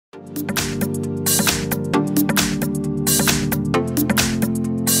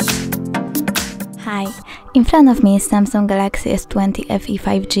Hi, in front of me is Samsung Galaxy S20 FE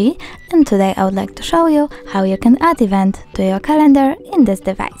 5G, and today I would like to show you how you can add event to your calendar in this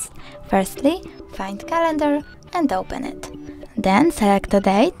device. Firstly, find calendar and open it. Then select a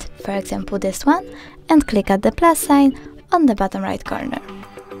date, for example this one, and click at the plus sign on the bottom right corner.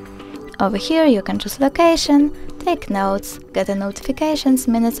 Over here you can choose location, take notes, get the notifications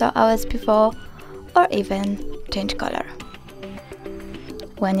minutes or hours before, or even change color.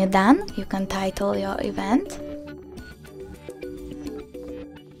 When you're done, you can title your event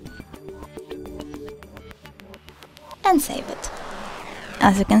and save it.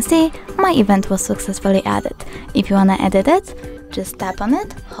 As you can see, my event was successfully added. If you wanna edit it, just tap on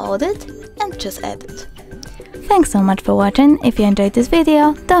it, hold it, and choose edit. Thanks so much for watching. If you enjoyed this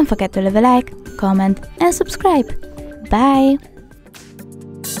video, don't forget to leave a like, comment, and subscribe. Bye!